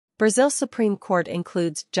Brazil Supreme Court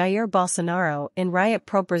includes Jair Bolsonaro in riot.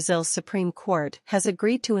 Pro-Brazil Supreme Court has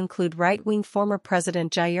agreed to include right-wing former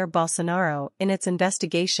President Jair Bolsonaro in its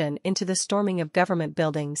investigation into the storming of government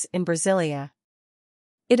buildings in Brasília.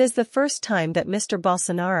 It is the first time that Mr.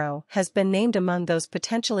 Bolsonaro has been named among those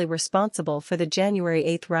potentially responsible for the January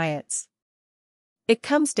 8 riots. It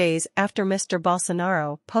comes days after Mr.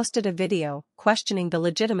 Bolsonaro posted a video questioning the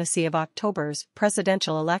legitimacy of October's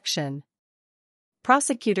presidential election.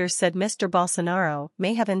 Prosecutors said Mr. Bolsonaro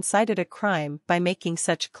may have incited a crime by making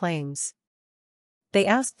such claims. They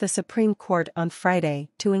asked the Supreme Court on Friday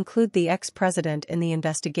to include the ex-president in the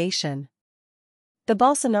investigation. The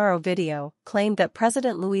Bolsonaro video claimed that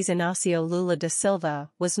President Luiz Inácio Lula da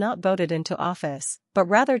Silva was not voted into office, but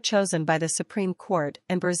rather chosen by the Supreme Court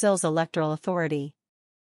and Brazil's electoral authority.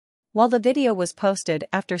 While the video was posted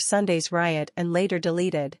after Sunday's riot and later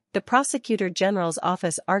deleted, the Prosecutor General's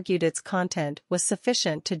office argued its content was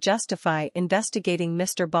sufficient to justify investigating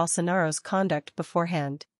Mr. Bolsonaro's conduct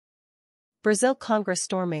beforehand. Brazil Congress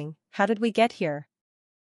storming, how did we get here?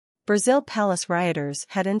 Brazil Palace rioters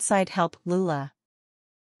had inside help. Lula.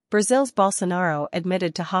 Brazil's Bolsonaro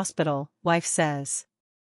admitted to hospital, wife says.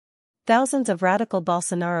 Thousands of radical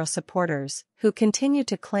Bolsonaro supporters, who continue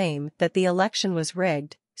to claim that the election was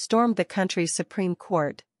rigged, stormed the country's Supreme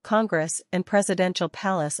Court, Congress and Presidential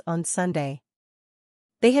Palace on Sunday.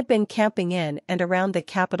 They had been camping in and around the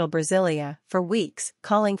capital Brasília for weeks,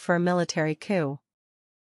 calling for a military coup.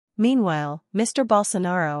 Meanwhile, Mr.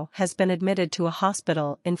 Bolsonaro has been admitted to a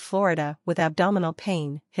hospital in Florida with abdominal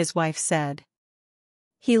pain, his wife said.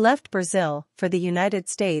 He left Brazil for the United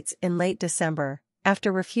States in late December,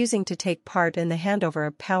 after refusing to take part in the handover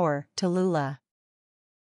of power to Lula.